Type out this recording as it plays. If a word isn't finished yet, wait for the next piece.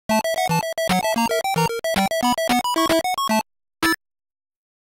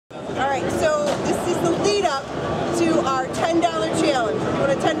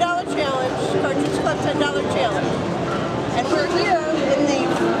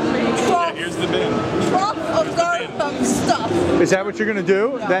Is that what you're going to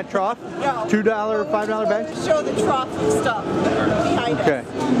do? No. That trough? No. $2, $5 bench? Show the trough stuff behind us. Okay.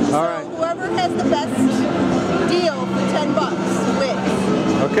 All right. So whoever has the best deal for $10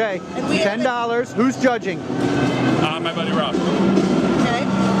 wins. Okay. $10. Who's judging? My buddy Rob. Okay.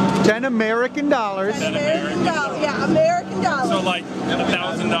 $10 American dollars. $10 American dollars. Yeah, American dollars. So like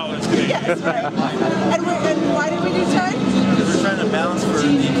 $1,000 Canadian. Yes, right. And why did we do 10? Because we're trying to balance for the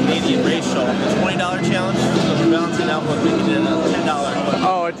Canadian ratio. The $20 challenge, so we're balancing out what we can do in a $10.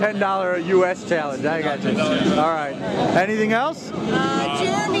 Oh, a $10 US challenge. I got you. All right. Anything else?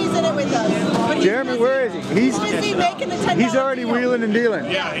 Jeremy's in it with us. But Jeremy, where is he? He's busy making the $10. He's already wheeling and dealing.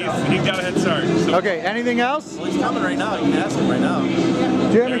 Yeah, he's got a head start. So. Okay, anything else? Well, he's coming right now. You can ask him right now.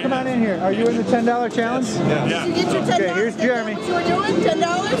 Jeremy, come on in here. Are you in the $10 challenge? Yeah. Did you get your $10? Okay, here's Jeremy. What you were doing?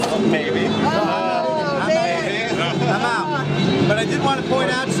 $10? Maybe. Oh, man. I'm out. But I did want to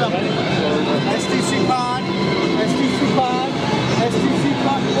point out something. STC pod. STC pod. STC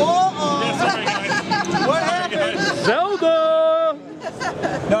pod. Oh! Yeah, sorry, guys. What happened? Zelda!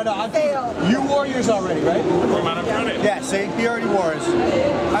 No, you wore yours already, right? Yeah, see, he already wore his.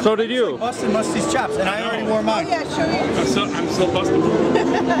 So did you. Busting Musty's chops, and I already wore mine. Oh, yeah, sure. I'm still busting. All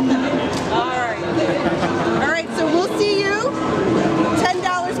right. All right, so we'll see you.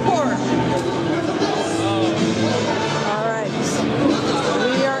 $10 pour. All right.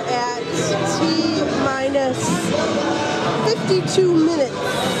 We are at T-minus 52 minutes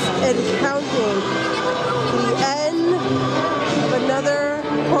and counting. The end of another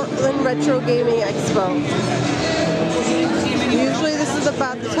Portland Retro Gaming Expo. Usually this is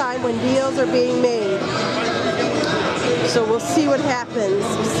about the time when deals are being made. So we'll see what happens.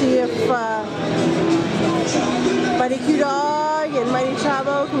 We'll see if MightyQDawg and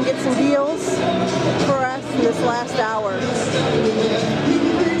MightyQDawg can get some deals for us in this last hour.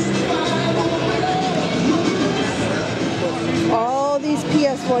 All these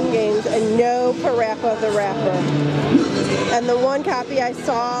PS1 games and no Parappa the Rapper. And the one copy I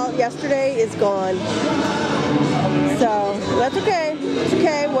saw yesterday is gone. So that's okay. It's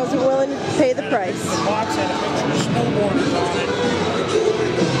okay. Wasn't willing to pay the price.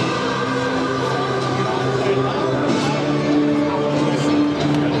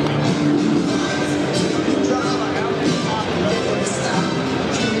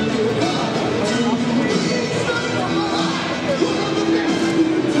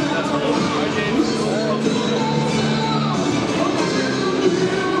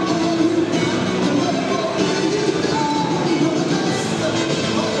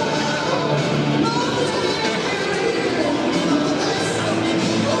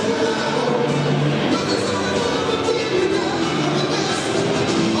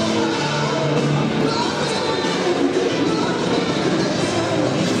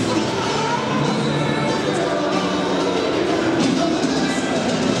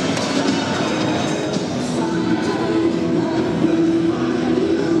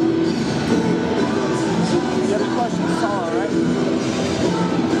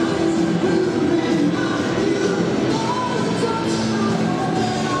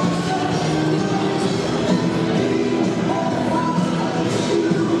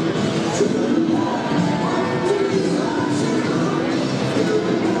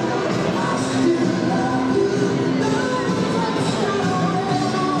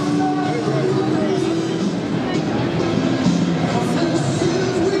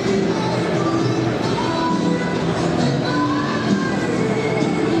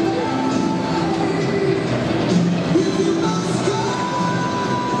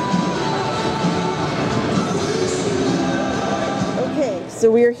 So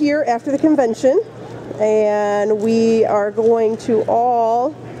we are here after the convention, and we are going to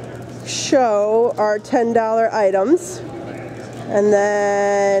all show our $10 items, and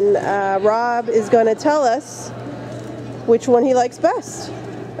then Rob is going to tell us which one he likes best.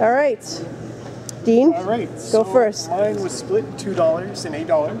 All right, Dean, all right, go first. Mine was split $2 and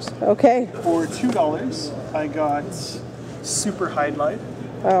 $8. Okay. For $2, I got Super Hide-Lide.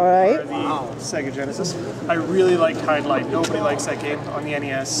 All right. For the Sega Genesis. I really liked Hide-Lide. Nobody likes that game on the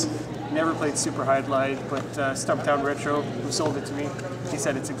NES. Never played Super Hide-Lide, but Stumptown Retro, who sold it to me, he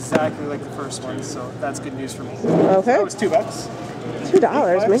said it's exactly like the first one, so that's good news for me. Okay. That was $2.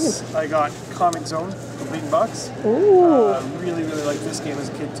 $2, man. I got Comet Zone from Bleeding Bucks. Ooh. Really liked this game as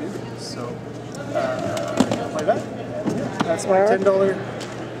a kid too, so play that. Yeah, that's my $10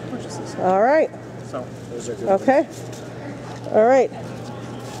 purchases. All right. So those are good. Okay. All right.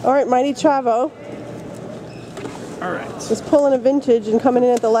 All right, MightyQDawg. All right. Just pulling a vintage and coming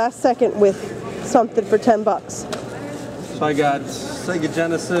in at the last second with something for $10. So I got Sega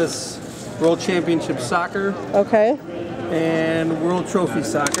Genesis World Championship Soccer. Okay. And World Trophy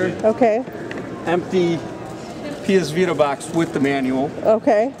Soccer. Okay. Empty PS Vita box with the manual.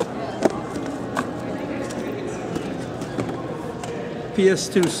 Okay.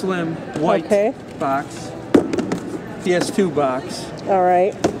 PS2 Slim white box. PS2 box. All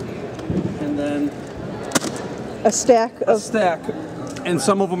right. And then a stack a stack. And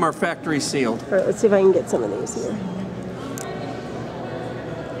some of them are factory sealed. All right, let's see if I can get some of these here.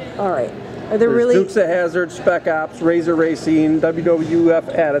 All right. Are there really Dukes of Hazzard, Spec Ops, Razor Racing,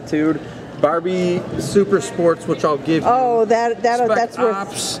 WWF Attitude, Barbie Super Sports, which I'll give you. Oh, that's worth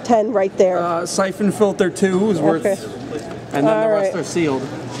Ops, 10 right there. Siphon Filter 2 is worth, and then the rest are sealed.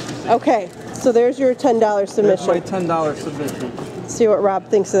 Okay, so there's your $10 submission. That's my $10 submission. Let's see what Rob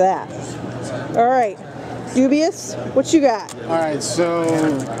thinks of that. All right, Dubious, what you got? All right, so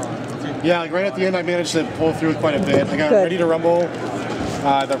yeah, like right at the end, I managed to pull through quite a bit. I got Ready to Rumble,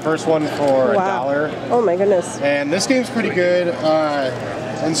 the first one for $1. Oh my goodness! And this game's pretty good.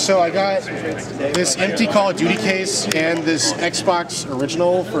 And so I got this empty Call of Duty case and this Xbox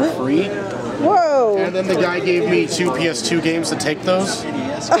original for free. Whoa! And then the guy gave me 2 PS2 games to take those.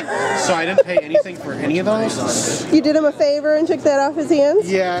 So I didn't pay anything for any of those. You did him a favor and took that off his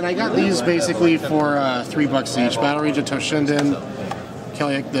hands? Yeah, and I got these basically for $3 each. Battle Rage of Toshinden,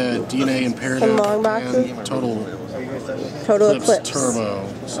 Kellyak the DNA Imperative, Some long boxes? and Total Eclipse Turbo.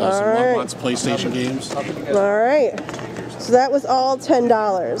 So all some right. lots of PlayStation games. All right. So that was all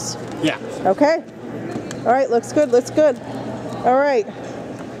 $10. Yeah. Okay. All right, looks good, looks good. All right.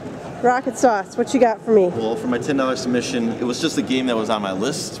 Rocket Sauce, what you got for me? Well, for my $10 submission, it was just a game that was on my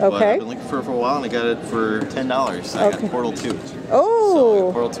list, but Okay. I've been looking for it for a while, and I got it for $10. I got Portal 2. Oh! So I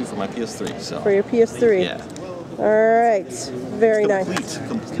got Portal 2 for my PS3. So. For your PS3. Yeah. All right. Very nice.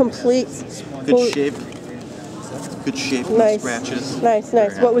 Complete. Good shape. Good shape. Nice. Scratches. Nice,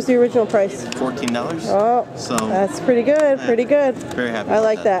 nice. What was the original price? $14. Oh, so that's pretty good. Pretty good. Very happy. I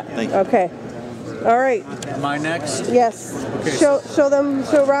like that. Thank you. Okay. All right. Am I next? Yes. Okay.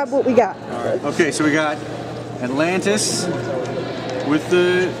 Show Rob what we got. Okay, so we got Atlantis with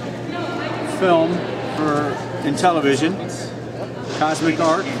the film in television, Cosmic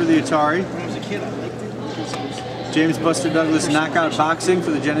Arc for the Atari, James Buster Douglas Knockout Boxing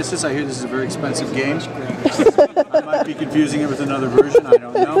for the Genesis. I hear this is a very expensive game. I might be confusing it with another version, I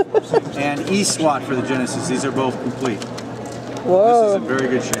don't know. And E-SWAT for the Genesis. These are both complete. Whoa. This is in very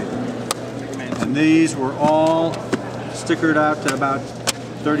good shape. And these were all stickered out to about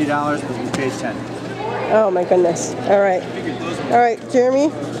 $30, but we paid $10. Oh my goodness. All right. All right,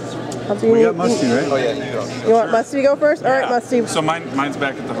 Jeremy. We got Musty, right? Oh yeah, you want Musty to go first? All right, Musty. So mine's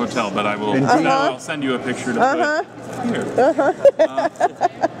back at the hotel, but I will. I'll send you a picture to put here.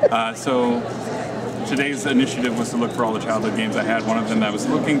 So today's initiative was to look for all the childhood games I had. One of them that I was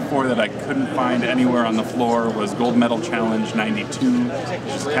looking for that I couldn't find anywhere on the floor was Gold Medal Challenge '92,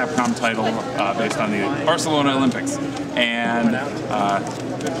 which is a Capcom title based on the Barcelona Olympics. And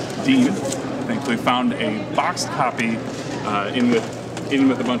Dean thankfully found a boxed copy in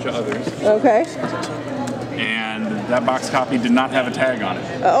with a bunch of others. Okay. And that box copy did not have a tag on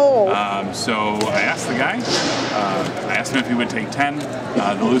it. Oh. So I asked the guy, I asked him if he would take 10.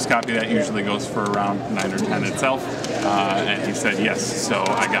 The loose copy, that usually goes for around 9 or 10 itself. And he said yes. So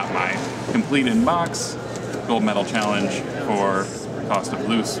I got my complete in box Gold Medal Challenge for the cost of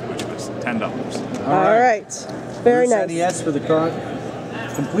loose, which was $10. All right. Very nice. Yes for the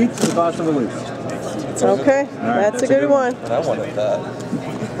complete for the cost of a loose. Okay, that's a good one. I wanted that.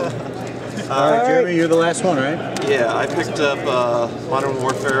 All right, Jeremy, you're the last one, right? Yeah, I picked up Modern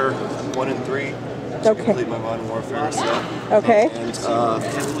Warfare 1 and 3. Okay. Complete my Modern Warfare set. Okay. And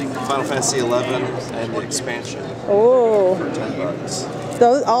Final Fantasy 11 and the expansion. Oh. For $10.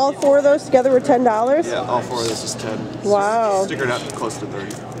 Those, all 4 of those together were $10? Yeah, all 4 of this is 10. Wow. Stickered out to close to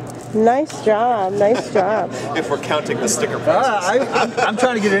 30. Nice job, nice job. If we're counting the sticker prices. I'm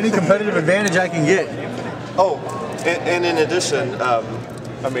trying to get any competitive advantage I can get. Oh, and in addition,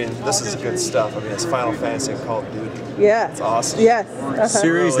 I mean, this is good stuff. I mean, it's Final Fantasy and Call of Duty. Yeah. It's awesome. Yes.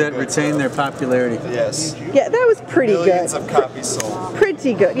 Series that retain their popularity. Yes. Yeah, that was pretty Millions good. of copies sold.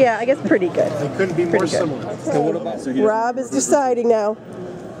 Pretty good. Yeah, I guess pretty good. They couldn't be more similar. Rob is deciding now.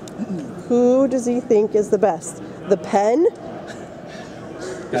 Who does he think is the best? The pen?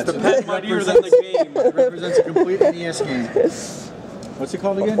 It's the pen mightier than the game. It represents a complete NES game. What's it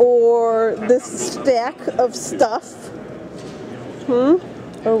called again? Or this stack of stuff?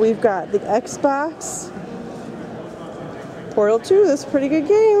 Or we've got the Xbox. Portal 2, that's a pretty good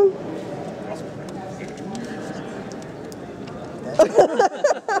game.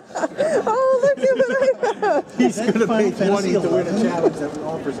 Oh, look at that! He's going to pay 20 to win a challenge that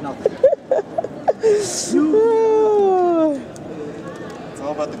offers nothing.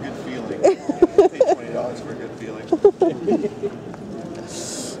 all about the good feeling. Pay $20 for a good feeling.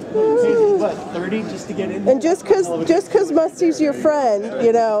 What, 30 just to get in? And just cause Musty's your friend,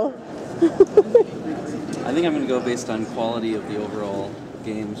 you know. I think I'm going to go based on quality of the overall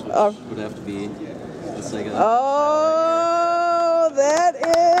games, which would have to be the Sega. Oh, that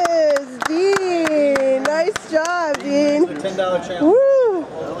is Dean. Nice job, Dean. $10 challenge. Woo.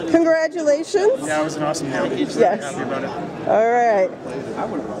 Congratulations. Yeah, it was an awesome game. Yes. Happy about it. All right.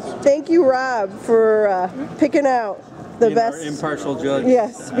 Thank you, Rob, for picking out the Being best. our impartial judge.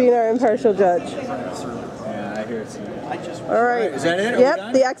 Yes, being our impartial judge. Yeah, I hear it. All right. Is that it?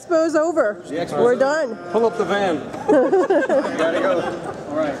 Yep, the expo's over. We're done. Pull up the van. Gotta go.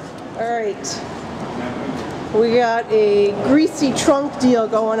 All right. All right. We got a greasy trunk deal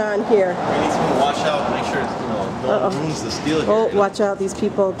going on here. We need someone to watch out and make sure no one ruins the steel here. Oh, watch out! These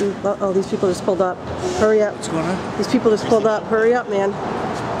people. Oh, these people just pulled up. Hurry up! What's going on? These people just pulled up. Hurry up, man!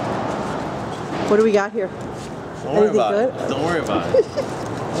 What do we got here? Don't worry about good? it. Don't worry about it.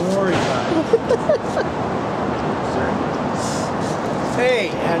 Don't worry about it.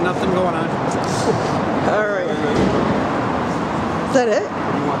 Hey, nothing going on. All right. Is that it?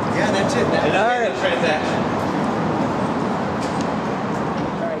 Yeah, that's it. That's All right. transaction.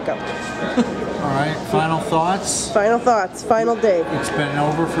 All right, go. All right, final thoughts. Final thoughts. Final day. It's been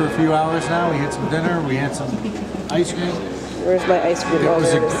over for a few hours now. We had some dinner. We had some ice cream. Where's my ice cream? Oh,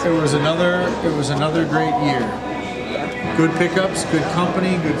 there it is. It was another great year. Good pickups, good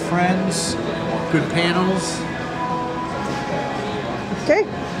company, good friends, good panels. Okay.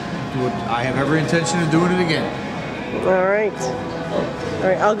 I have every intention of doing it again. All right. All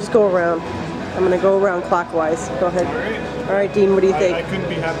right. I'll just go around. I'm gonna go around clockwise. Go ahead. All right, Dean. What do you think? I couldn't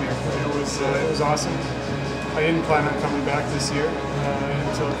be happier. It was awesome. I didn't plan on coming back this year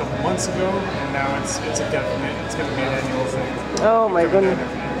until a couple months ago, and now it's a definite. It's going to be an annual thing. Oh my goodness.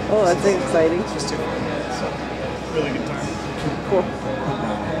 Oh, that's exciting. It's just too fun. So, really good time. Cool.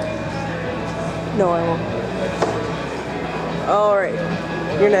 No, I won't. All right.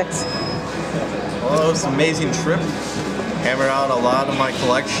 You're next. Well, it was an amazing trip. Hammered out a lot of my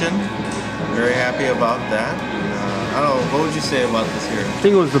collection. Very happy about that. I don't know, what would you say about this year? I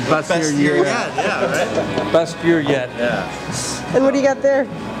think it was the best year yet. Yeah, right? Best year yet. Yeah. And what do you got there?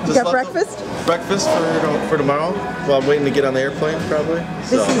 You got left breakfast? Breakfast for tomorrow. Well, I'm waiting to get on the airplane, probably.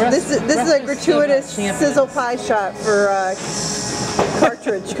 So. This is a gratuitous sizzle pie shot for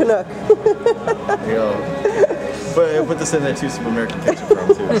Cartridge Canuck. You know, but I put this in there too, some American ketchup from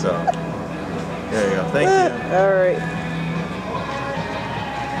too. So there you go. Thank you. All right.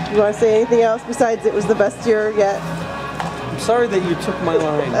 You want to say anything else besides it was the best year yet? I'm sorry that you took my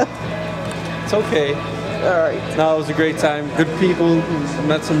line. It's okay. All right. No, it was a great time. Good people.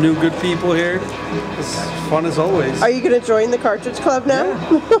 Met some new good people here. It was fun as always. Are you going to join the Cartridge Club now?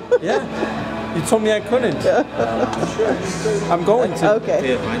 Yeah. You told me I couldn't. I'm going to.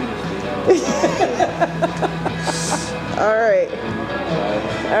 Okay. All right.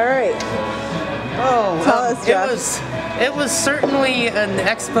 All right. Oh, Tell us, Josh. It was certainly an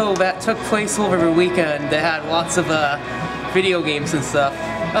expo that took place over the weekend that had lots of video games and stuff.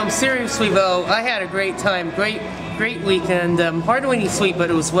 Seriously though, I had a great time, great weekend. Hardly any sleep, but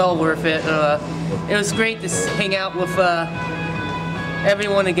it was well worth it. It was great to hang out with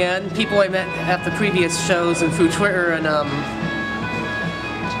everyone again, people I met at the previous shows and through Twitter and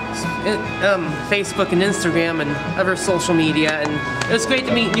Facebook and Instagram and other social media, and it was great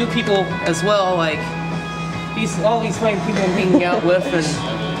to meet new people as well, like all these fine people I'm hanging out with, and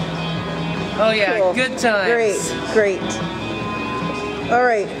oh yeah, Cool. good times. Great. All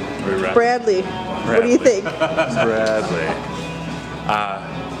right, Bradley, what do you think? Bradley.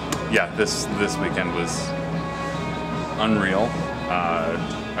 Yeah, this weekend was unreal.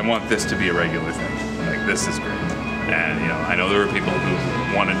 I want this to be a regular thing. Like, this is great. And you know, I know there were people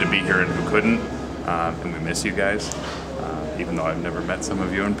who wanted to be here and who couldn't, and we miss you guys, even though I've never met some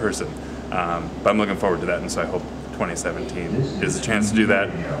of you in person. But I'm looking forward to that, and so I hope 2017 is a chance to do that.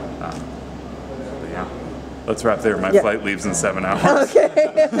 But yeah, let's wrap there. My flight leaves in 7 hours. Okay.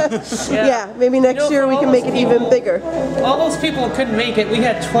 Yeah, maybe next year we can make it even bigger. All those people who couldn't make it, we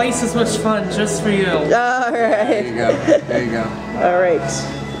had twice as much fun just for you. All right. There you go. There you go. All right.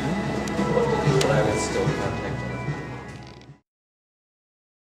 But I will still contact